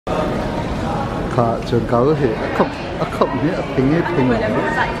ค่ะจนเขาเห็นเขาเนี่ยทิ้งให้ทิ้งหลัง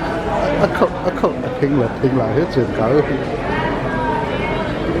เขาทิ้งหลังให้จนเขา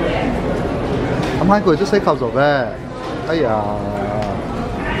ทำให้กูจะใช้ข้าวสวยไอ้ยา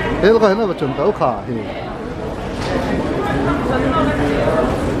เฮ้ยเราก็เห็นว่าจนเขาขาเห็น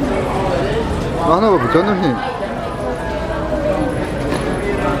น้องน่าจะจนนั่นเห็น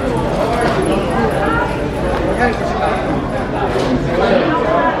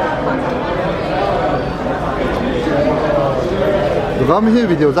如果我们去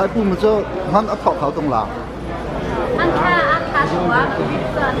video 在部门做，看阿头考动啦。อันค่าตัววิศ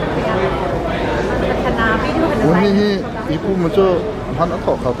วะคณะวิทยุคณะ 我们去一部门做，看阿头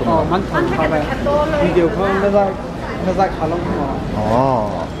考动啦。มันเข้าไปวิดีโอเขาไม่ได้ขาลงหัวอ๋อ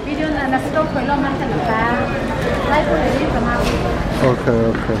วิดีโอนั้นสต๊อกเคยลงมาจากไหนไล่คนอื่นประมาณโอเค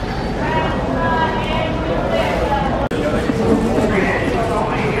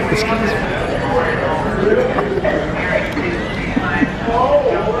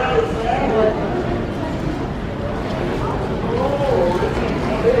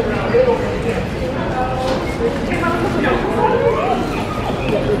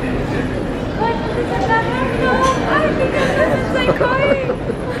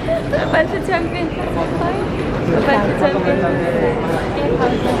Welche Champion? Welche Champion?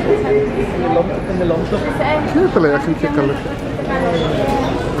 Kaya pala yung kikala.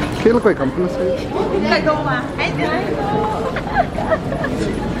 Kaya ko ay kampana sa'yo. Kaya ma? Ay,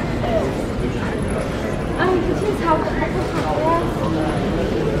 kasi sao ka pa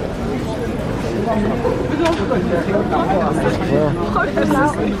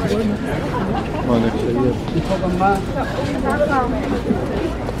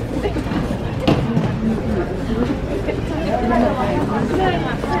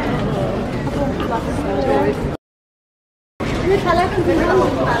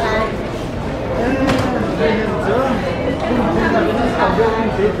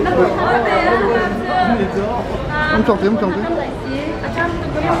Ông trồng thế. Mungkin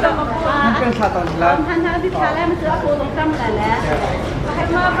satu bulan. Hanya di Thailandมันจะเอาลงจำได้แล้วให้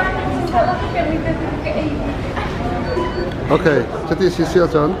มาบ้านเราก็เป็นมีแต่แก่ Okay, jadi sisi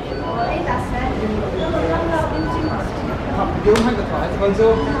aja.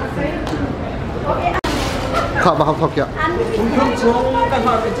 Kak bakal tok ya. Untuk kan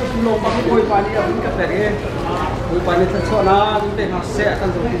harus itu belum pakai koi pani ya, mungkin tadi koi pani tercona, mungkin masih akan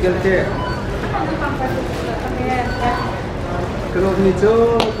tertinggal deh. Kalau ni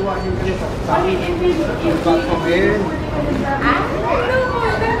tu tua yang kena tahu, tak pakai.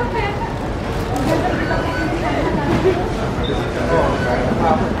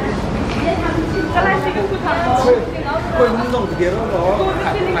 Koi nung dia loh,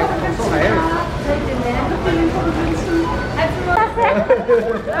 hai tu hai.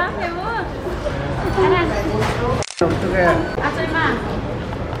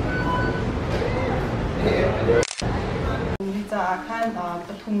 Bisa akan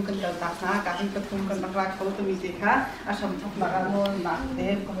petum kendal takna, kami petum kendal rakau tu mesti kah, asam thok maramol nak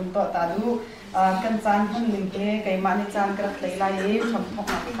deh kebentuk tadu, kencan pun lingke, kayak mana can kerak lelai, asam thok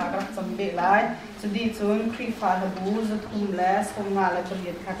nak kerak sembek lai, jadi cun krifa lebu, zutum les, kongal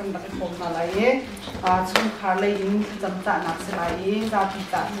beriat kah kendal kongal lai, cun karlai ini jemta nak selai, tapi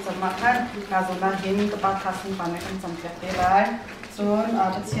tak jemakan, kazona ini tempat kasun panen sembek lai. Soon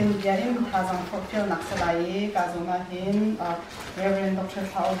pasien dia ini kazang profil nak selai, kazona hin Reverend Dr.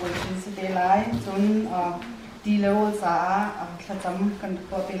 Paul Wilson setelai, soon di level sa kacam kan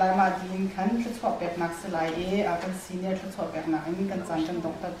profilai majin kan kecok pet nak selai, kan senior kecok pet nak ini kan jangan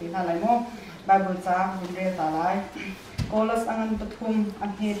dokter tiada mo, Bible sa bunda talai, kolos angan betum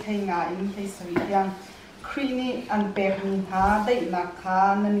anhe tengah ini histori yang krini an perni ha, dai nak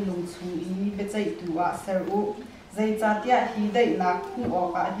ha nan lungsui becai dua seru. Zai catia hi dai nak pu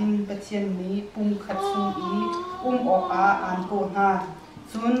oka hin patien ni pum khat su i oka an ko ha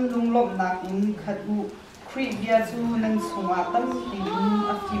chun lunglop nak in khat u khri bia chu nan sunga tam in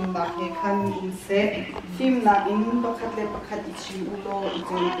a film nak he khan in se film nak in pakhat le pakhat I chi u lo I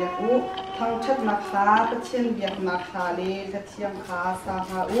joi bia u thang that nak kha patien bia nak kha le thathiam kha sa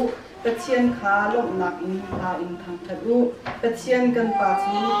ha u patien kha lop nak in kha in thang that u patien kan pa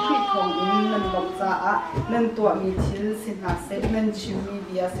chu khri thong in nan lop cha a nan to mi thil sin ha se nan chiu mi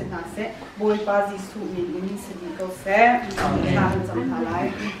bia sin ha se Bawipa Jisu mi in sidi ko se nan jam thalai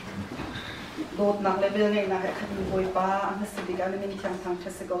dot nak level ngai na khat Bawipa ang sibi ka min thiang thang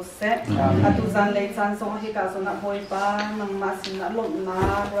thase go se atu zan le chan song hi ka zona Bawipa nang ma sin na lom na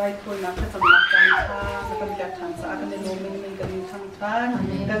right khoi na kha cham na chan tha na kan ya thang sa kan lo min kan thang than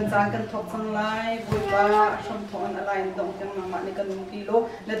kan chan kan thok chang lai Bawipa shom thon alai dong tang nang ma ni kan ki lo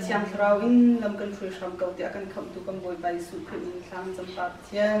le thiang thrawin lam kan thui sham ko ti akan kham tu kan Bawipa su khri min thang cham ta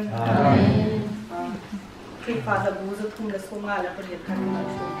thian khi pha da bu zu thum le songa la ko kan na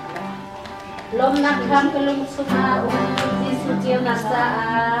chu lom nak kham ke lom suma di suci nasa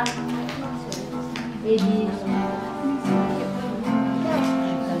ini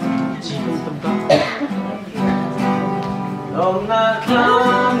lom nak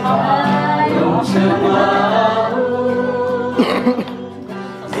kham lom suma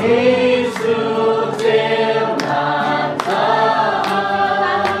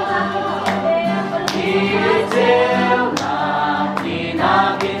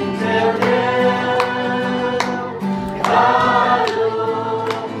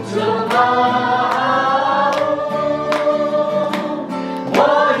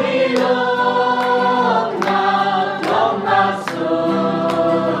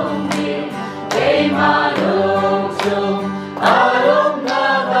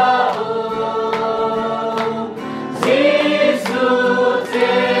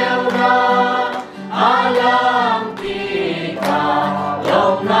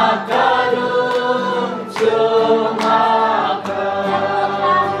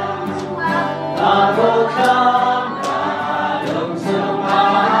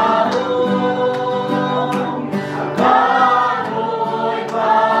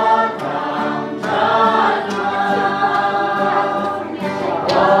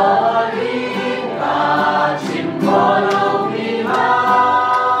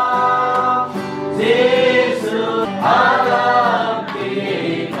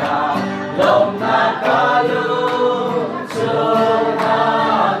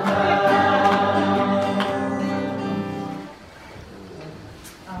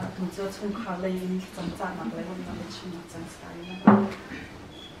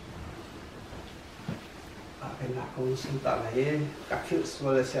Kung sinta lai kakil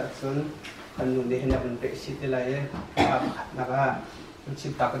swala siya sun kanun de hendak untuk city lai naka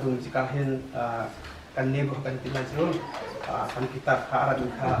cinta kadung jika hen kan nebo kan tilan sun kan kita karat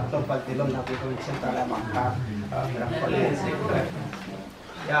ka tempat tilom nabi kung cinta lai maka berapa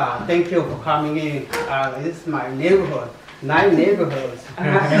yeah, thank you for coming in. This is my neighborhood, 9 neighborhoods.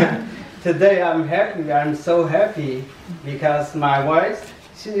 Today I'm happy. I'm so happy because my wife,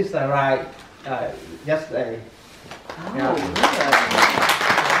 she is arrived yesterday. Yeah.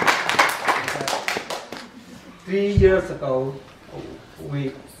 3 years ago,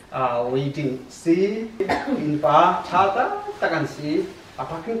 we didn't see in Ba Chata Takan see.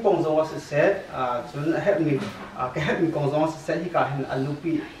 Parking Pongzong was said, Jun help me, help me Pongzong said he got him a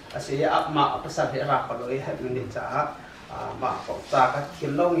loopy. I say up my opposite rapper, help me Jar, Mark Zaka,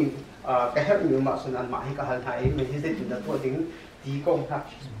 Kim Long, help me much and Mahika Hai, when he said in the pudding, the Gong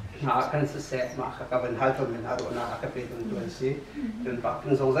Touch. Kan set maka kawan hal tu men haru nak kape tuan si dan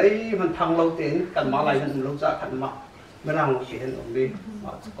pakai songzai men pang lau ten kan malai men lau ja kan mak menang hen ombi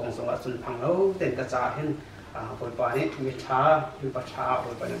kong song asun pang lau ten kaca hen Bawipa ni mita cha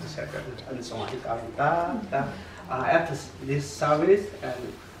Bawipa ni set kan song hi kawan ta after this service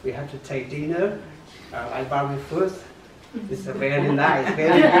and we have to take dinner I barbecue first. It's very nice,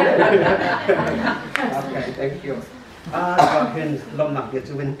 very good. Okay, thank you. Hen lom nak dia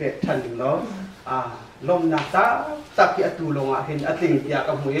cuwen pe than ding lo lom nak ta ki atu long hen ating ya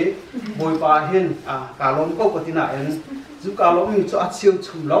ka hui Bawipa hen ka lom ko ko tina en zu ka lom mi chu a chiu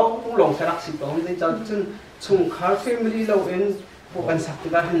chum lo long sarak si tong dei cha chun chung khar family lo en po kan sak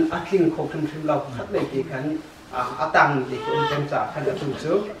ta hen ating ko thum thum lo khat le ki kan atang de ko chen cha khan atu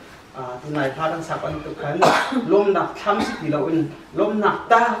chu tunai pha đang sạc ăn tự khấn lom nặc tham sức gì đâu in lom nặc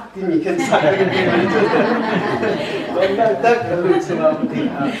ta thì mình khen sạc cái gì lom nặc ta cái lối chơi nào thì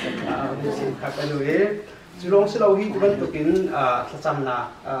mình xin khắc cái lối chú long sẽ lâu hi tụi mình tụi kín chăm là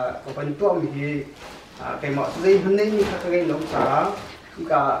của bên tua mình cái mọi thứ hôm nay mình khắc cái lom cá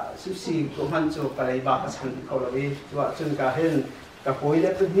cả sushi của hắn cho cái bạc cái sản phẩm lối và chân cả hen cả phối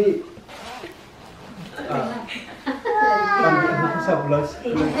đẹp hơn hi sập lên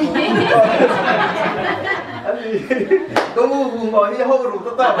tôi buồn bồi đi hô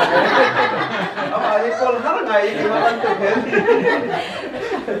rụt tao mà đi con hát ngày thì mà ăn được hết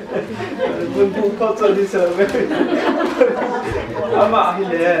buồn có cho đi sờ với mà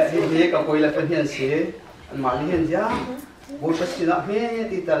hi cả quay lại phân hiện sĩ mà đi hiện giá buổi sáng sớm hết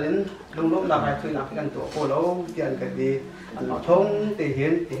thì ta lên lúc lúc nào hay thôi nào cái ăn tổ cô lâu tiền cái gì ăn nó thông thì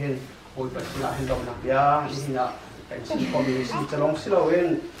hiện bồi bớt xin là hành động nạp ya đi na cái xin community cho long xin lâu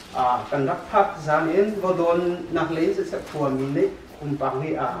en cần đắc phát giá nên vô đồn nạp lấy sẽ phù mình đấy bằng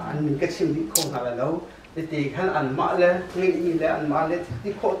đi anh mình cái xin đi không hả là lâu thì khăn ăn mã lên nghĩ mình lên ăn mã lên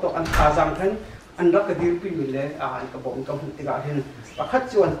thì khó to ăn khá rằng khăn ăn rất cái điều phi mình lên anh cái bụng trong thì cả hiện và khách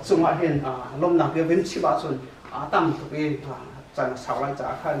chọn chung ở hiện lom nạp cái bên chỉ bảo chọn tầm thuộc về chẳng sáu lại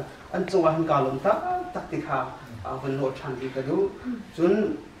trả khăn anh chung ở hiện cả lom tắc thì khá vấn nội trang đi cái đó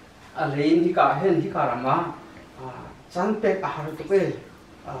chọn lấy thì cả hiện thì cả làm mà chẳng biết thuộc về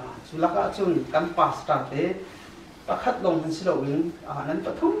chú lạc ở chọn căn pass ra thế và khách lom mình sẽ đầu in nên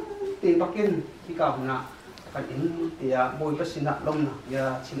bắt thúng thì bắc kinh thì cả na cái in thì bồi bớt xin lom na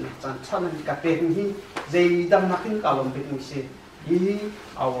ya xin chẳng chăn cái bên hi dây đâm na kinh cả lom bên mình sẽ hi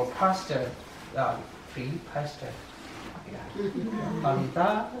our pastor free pastor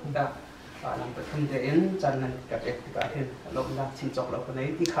ta đã làm cái thông tin chẳng nên cái bên cái bên lom na xin chọc lom cái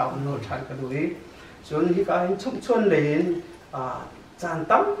này thì khảo nội trang cái đuôi chuẩn thì cái chung chuan lên chẳng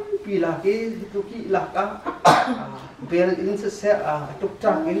tắm vì là cái tu kỹ là cái về in sẽ tục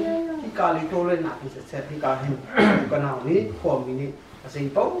trang in cái cá lý tô lên nạp sẽ thì cá hình cái nào ní khoa mình gì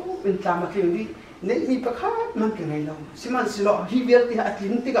bao bên làm mà cái gì nên đi bắt khác mang cái này đâu xí man xí lọ hi về thì hạt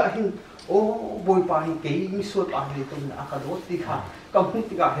linh thì cả hình bồi pa hi cái mi suốt pa hi tôi là cái đó thì khác cầm hút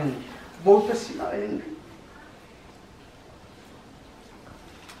thì cả hình bồi cái xí lại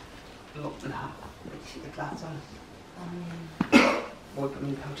lộc là chỉ là xong bồi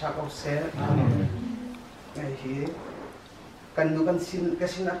mình tham gia câu xe ngày thì cần nu cần xin cái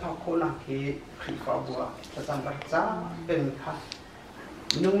xin là thao khô nào thì khỉ phá bùa và giảm bớt giá bên khác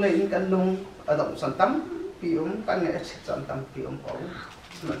nung lên cần nung ở động sản tắm bị ốm cần nghệ sẽ sản tắm bị ốm ốm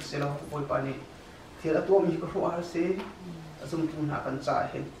mà sẽ lo bồi pa này thì là tua mình có hoa sẽ dùng chung hạ cần trả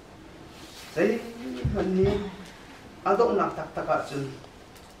hết đấy mình đi ở động nạp tắc cả chân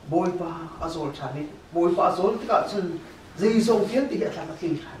bồi pa azol chani bồi pa azol cả chân dây dòng tiếng thì hiện là cái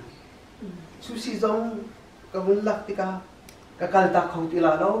kinh khủng chú si dòng cái vấn lạc thì cái ta không thì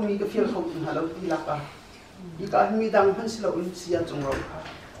là đâu mi cái phiền không là đâu thì là cái cái mi đang phân xử in si trong rồi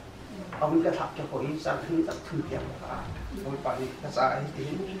ông cái tháp cho hội sang khi tập thử nghiệm bồi pa thì cái sai thì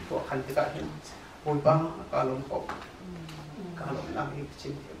của khăn thì cái bồi pa cả lồng cổ cả lồng làm cái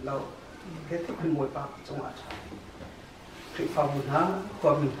chuyện lâu cái thức hình bồi pa trong ạ khi phòng ha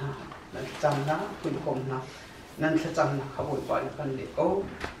qua mình ha là chăm ha quên không ha nên sẽ chăm là khá bồi pa cần để có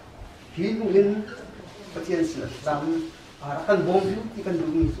khi cũng in cái chuyện sự chăm kan bom thì kan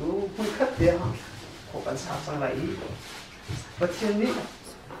đúng số phun khất thế ha có kan sa sang lại và chuyệnนี้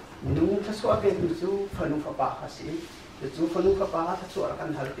mìnhถ้าสวดเป็นsố phần phật pháp sĩ số phần phật phápถ้าสวดกัน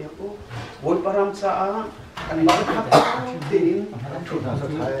hal thế ko bol param sa kan ba khắp tin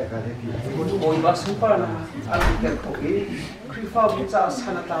bol ba super na al cái ko e krifa bu cha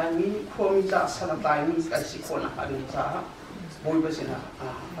sanatai mi khomi cha sanatai mi kai si ko na kan cha bol ba sina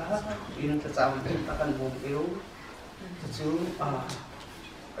in ta cha ta kan bom eu chú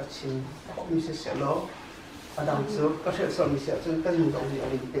cái chuyện mình sẽ lo ở đằng trước có thể mình sẽ chân cái hành động gì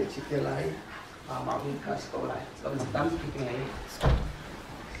mình để chi tiết lại mà mình khai sổ lại làm một đám cái này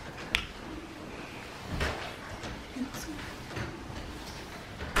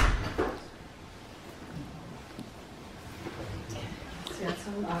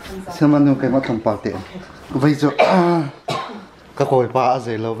xem anh cái mắt thông bảo tiền bây giờ cái khối ba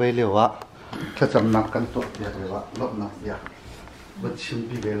giờ lâu về liều ạถ้าจำนักกันตัวเดียวว่าลบนักยาบัดชิม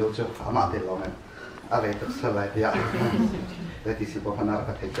ปีเวลจะหามาเดียวเนี่ยอะไรตักสลายเดียแต่ที่สิบพันอะไร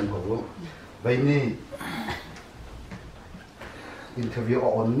ก็เทกันหัวใบนี้อินเทอร์วิวอ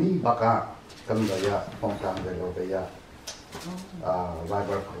อนนี่บักกันเลยอะป้องกันเลยเราไปยาวาย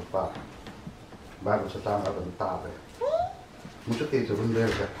บาร์กรุ๊ปวายบาร์สตาร์กับตาเลยมุชตีจะรุ่นเร็ว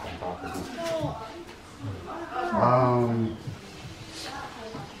จะผ่านตาไป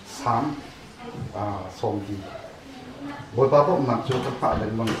สามสองทีบอยบ้าบอกหนักจูก็ผ่านเลย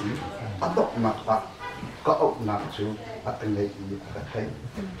บางทีอัดดอกหนักปะก็เอาหนักจูอัดตั้งเลยอีกก็ใช่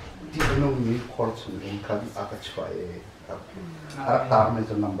ที่น้องมีคอร์สหนึ่งคันอาก็ช่วยอาตามใน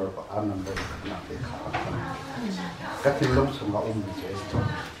จำนำเบอร์ก็นัมเบอร์นักเด็กขาก็ที่ล้มสมองมีเจส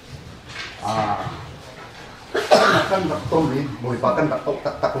กันแบบต้มนี้บอยบ้ากันแบบตก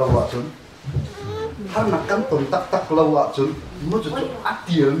ตักเราอ่ะจุนถ้านักกันต้นตักเราอ่ะจุนมันจะอัดเ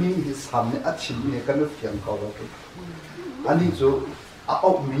ดียวมีที่สามเนี่ยอัดชิ้นเนี่ยกันเพียงเขาแล้วอันนี้จะเอ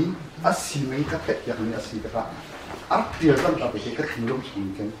ามีอัดสีไม่ก็เตะอย่างนี้อัดสีก็ได้อัดเดียวกันแต่ไปที่ก็ทิ้งลงสม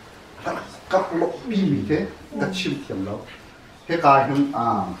กันกับลบปีมีเท่ก็ชิมเทียมแล้วแค่การที่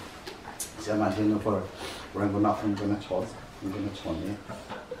เสียมาเห็นว่าเรื่องนั้นมันก็น่าชอบเนี่ย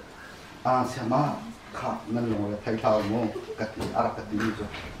เสียมาข้านั่นลงเลยไทยเท่าโม่กติอารักกตินี่จ้ะ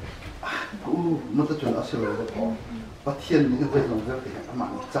nó cho nó sửa được có bắt thiên những cái lòng rất thì mà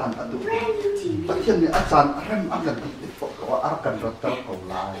chan ở tụ bắt thiên này chan ăn ăn gần thì có ăn gần rất tao cầu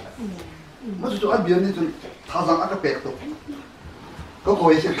lại mà cho ăn biển này cho thà rằng ăn cái bẹt tụ có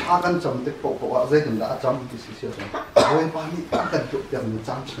coi sẽ thà gần chấm thì có dây hình đã chấm thì xíu xíu rồi bao nhiêu ăn gần tụ tiền mình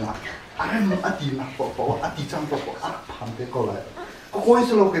chấm chừng ăn ăn đi nào có ăn đi chấm có ăn phàm thì có lại có coi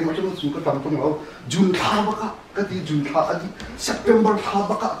sẽ lâu cái mà chúng chúng có trong lâu June thà baka cái gì June thà anh September thà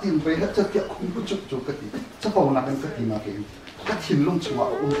baka tiền về hết chất tiệt không có chút cái gì chắc vào nào cái gì mà cái thiên long chua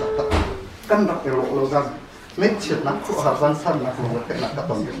tắc căn đặc cái lộ rằng mấy chuyện nát của họ văn san nát của cái nát cái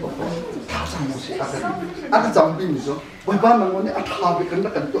tổng cái bộ thà sang một sự ăn jam pin rồi bởi vì nó nói ăn thà bị cái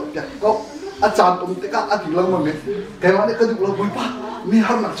cái chỗ cái có ăn jam cái ăn lâu mà mình cái mà cái lúc lâu bởi vì mình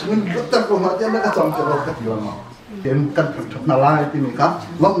hàng nát chúng mình rất tăng cường mà cái jam cái lâu cái gì mà Em cần thật là lai thì mình có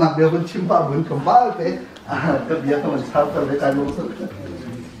lúc nào đều vẫn chim bao vẫn cầm bao thế cái việc của mình sao tới cái luôn sức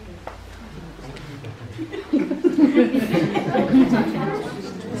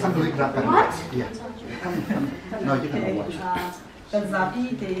sang lịch ra cái gì nói chứ không kan zapi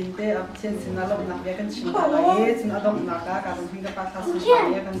te ap chen sin na lom na ya kan chin ta ye sin adom na ka ka dum hinga pa thas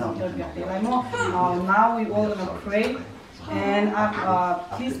ya kan dom ter ya te lai mo now we all gonna pray. And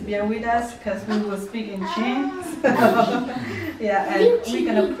please bear with us because we will speak in chants. Yeah, and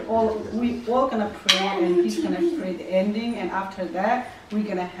we all gonna pray, and he's gonna pray the ending. And after that, we're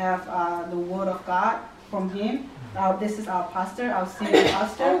gonna have the word of God from him. This is our pastor, our senior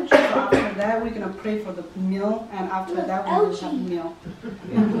pastor. So after that, we're gonna pray for the meal, and after that, we will have meal.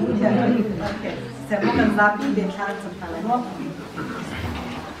 Yeah. Okay. So we're gonna zapi the character pala.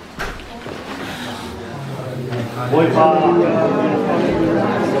 Bawipa.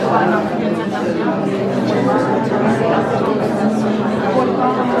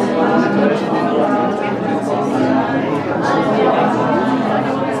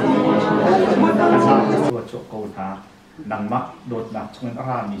 Chỗ cầu thả nắng mắc đột nạc trong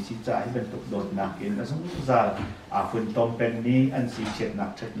anh mi xí trái bên tục đột nạc kiến đã sống ra phun tôm bên ní anh xí chết nạc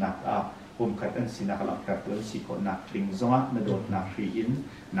chết nạc hôm khách anh xí nạc lọt cả tuấn xí có nạc đình gió nó đột nạc phi in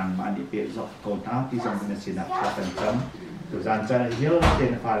nắng mà đi bể dọc cầu thả thì dòng bên xí nạc cho phần chấm từ gian cha hiếu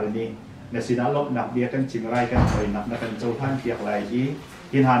tên phà lên đi nên xí nạc lọt nạc bia căn chim rai căn hồi nạc căn châu than tiệc lại đi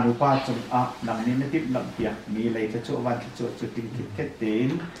hiện hà nụ qua trong nắng nên nó tiếp lặng tiệc mi lấy cho chỗ văn chỗ chỗ kinh kết đến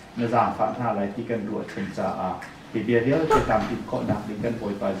nó giảm phản hà lại thì cần đuổi chân cha thì bia hiếuจะตามที่เกาะนักดิกัน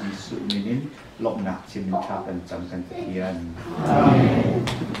Bawipa Yesus ini lok nak cimencakan camkan kian.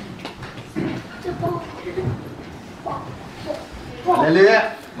 Haleluya.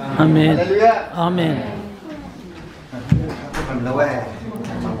 Amin. Haleluya. Amin. Mình lâu à.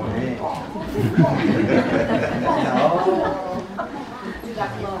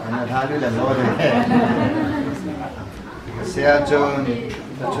 Anh tha đi lần lâu rồi. Xe chôn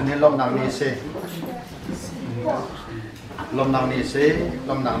đi lom nang ni xe. Lom nang ni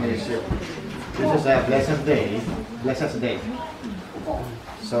xe. This is a blessed day.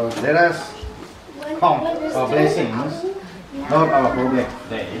 So let us count our blessings, not our problem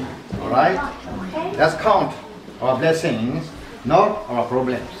day. All right? Let's count our blessings, not our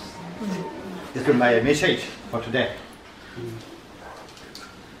problems. This is my message for today.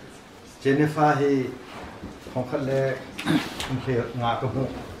 Jennifer he không khăn lệ không thể ngã cái hũ.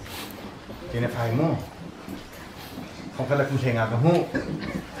 Jennifer mu không khăn lệ không thể ngã cái hũ.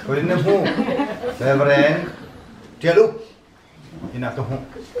 Có đến hũ. Reverend Tia lúc thì ngã cái hũ.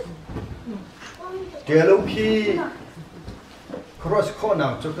 Tia lúc khi cross khó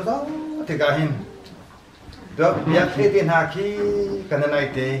nào cho cái đó thì cả hin. Đó biết khi tiền hạ khi cái này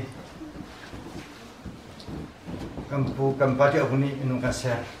thì cầm bát ở bên này nung cái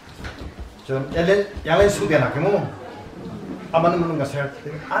xe. John, yang lain sudah nak kamu. Aman menunggu saya.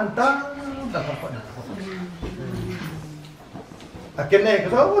 Anta dah tempat. Akhirnya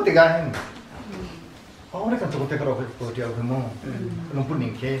kita tiga hen. Orang kan cukup tekar orang dia kamu. Lumpur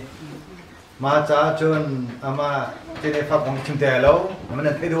ningke. Macam John ama jenis fabang cinta lo.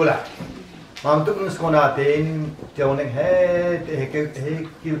 Mana tidur lah. Mampu mensekolah tin. Dia orang he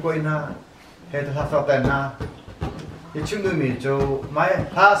kil koina. He terhasap tanah. Cái chứng người mình cho máy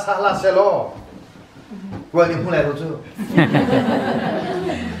ha sa la xe lo quay đi không lại đâu chứ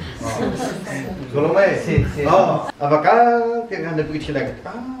rồi lúc này và cái ngành được quy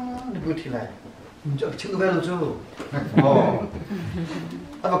lại mình cho chứng về đâu chứ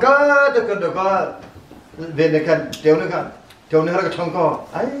và được có về này cần tiêu nữa cái trong co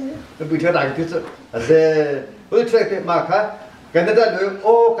ấy được quy đại cái thứ giờ với cái mà cái này đã được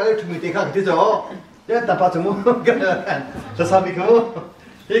cái chúng mình khác cái chỗ ya tanpa cemu kan sesami kamu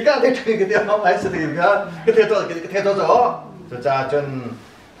jika ada yang kita mau ai sedih kan kita tahu so cha chun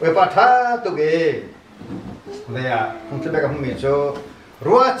왜 바타 또게 내가 홍트배가 흥미죠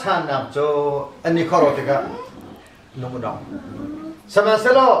루아찬남죠 아니 커로티가 너무 나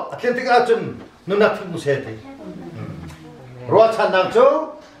사마셀로 아틀레티카 준 누나티 무세티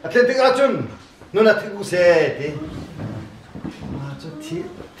루아찬남죠 아틀레티카 준 누나티 무세티 아저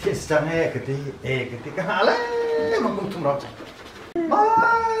티스장에 그때 그때 할래 막금 tumrau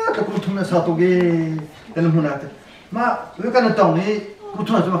마 그금 tum나 사도게 되는 문화들 마 왜 가는 땅이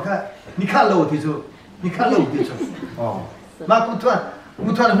구투나 좀 아까 니칼로 되죠 니칼로 되죠 마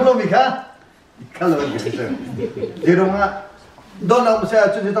구투나 물어미가 니칼로 되죠 이런가 너 나오면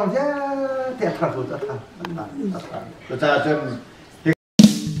제가 저기 좀 대타 보자 좀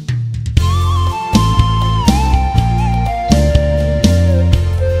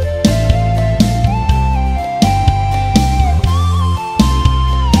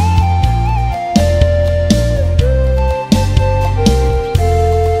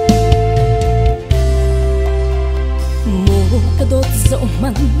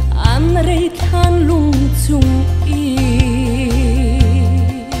man an rei than lung chung i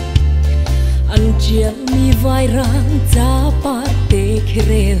an chia mi vai rang cha pa te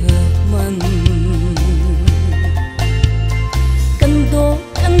khere man kan do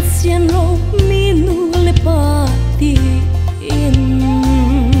kan sian lo mi nu le pa ti in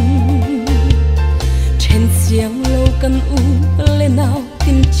chen siang lo kan u le nau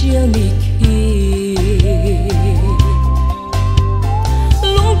tin chia mi khi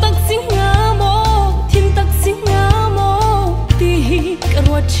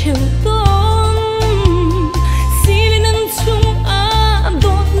chiều đông xì lên chung à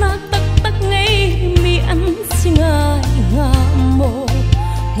đốt na tắc tắc ngay mi ăn xinh ai ngà mồ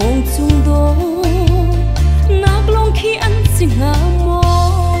hồng chung đô nạc long khi ăn xinh ngà mồ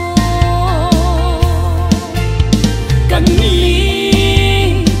cần li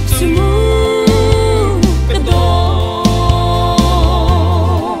chumu cái đô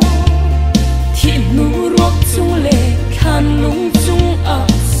thiên nu ruột chung lệ khan lung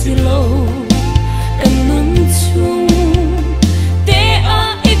silo kan nun chung te a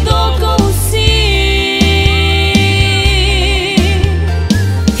ito ko si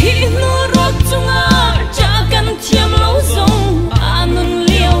thi nu ro chung a cha kan thiam lo song anun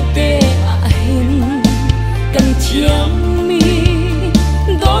liao te a hin kan thiam mi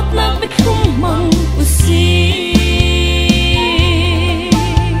dot na be khum mang u si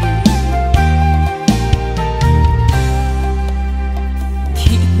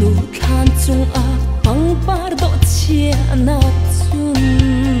chung a pang par do chia na chun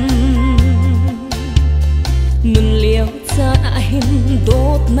nun liao cha a hin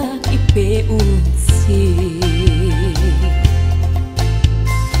dot na i pe u si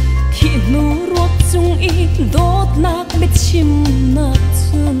khi nu ro chung i dot na be chim na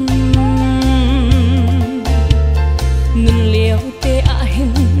chun nun liao te a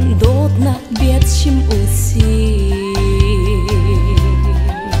hin dot na be chim u si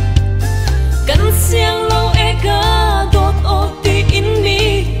siang lâu e ca đốt ô ti in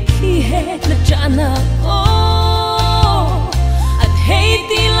mi khi hết là trả na ô at hay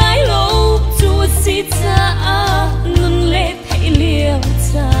ti lại lâu chua si cha a nun lệ thấy liêu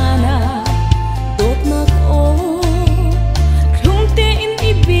cha na đốt na ô không te in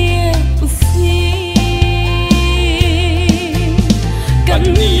i bia u si cần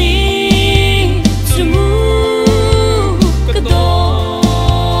li chumu cái đó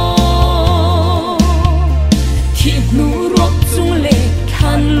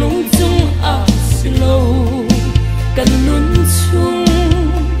lung chung a slow kan nun chung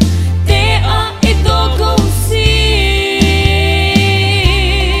te a ito ko si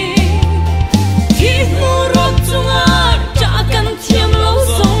khi nu ro chung a cha kan thiam lo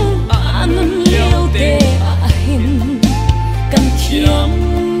song anun liao te a hin kan thiam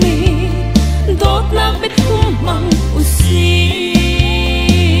mi dot na be thum mang u si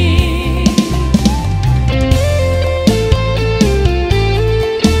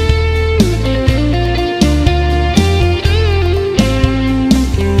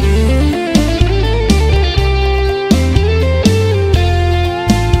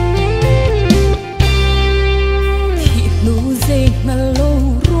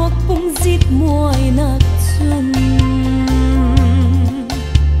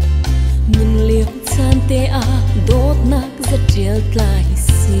đốt nát rất chiều lại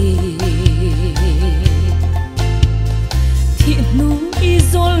xì thì nu i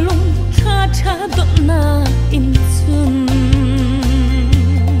zo lung tha tha đốt na in chun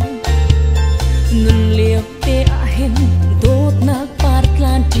nun liao te a hen đốt nát par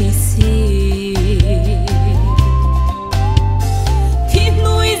tlan ti si thì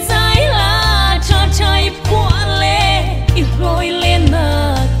nu i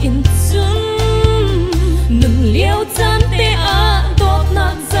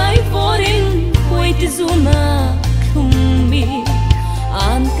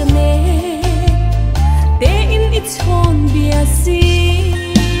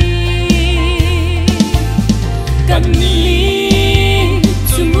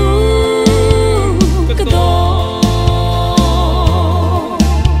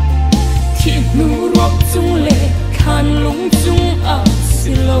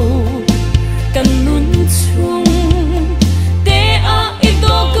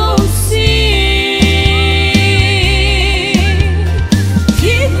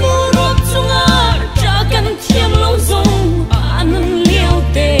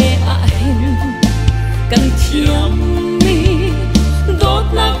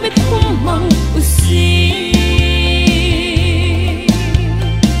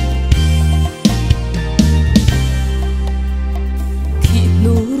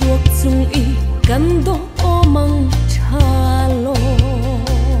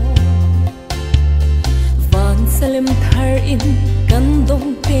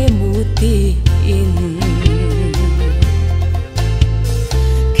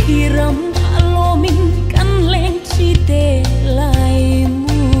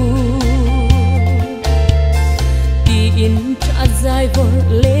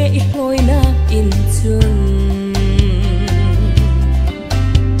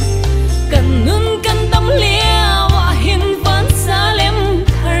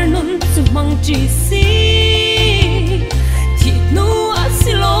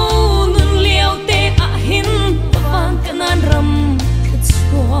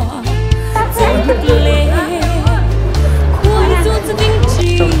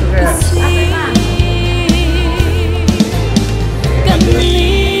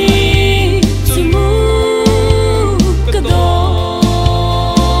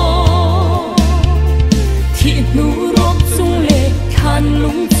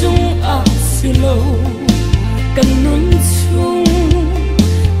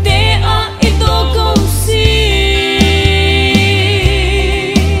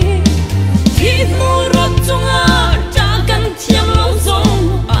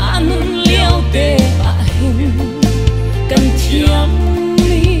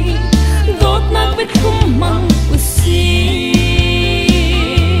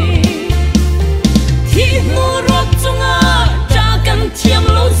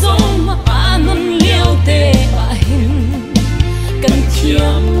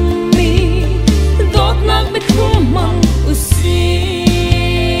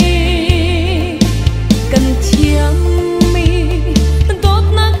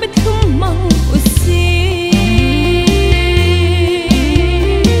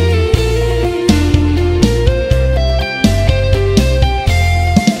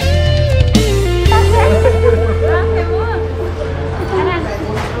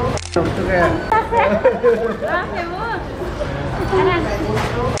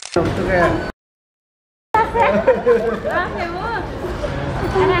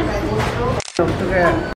Anan.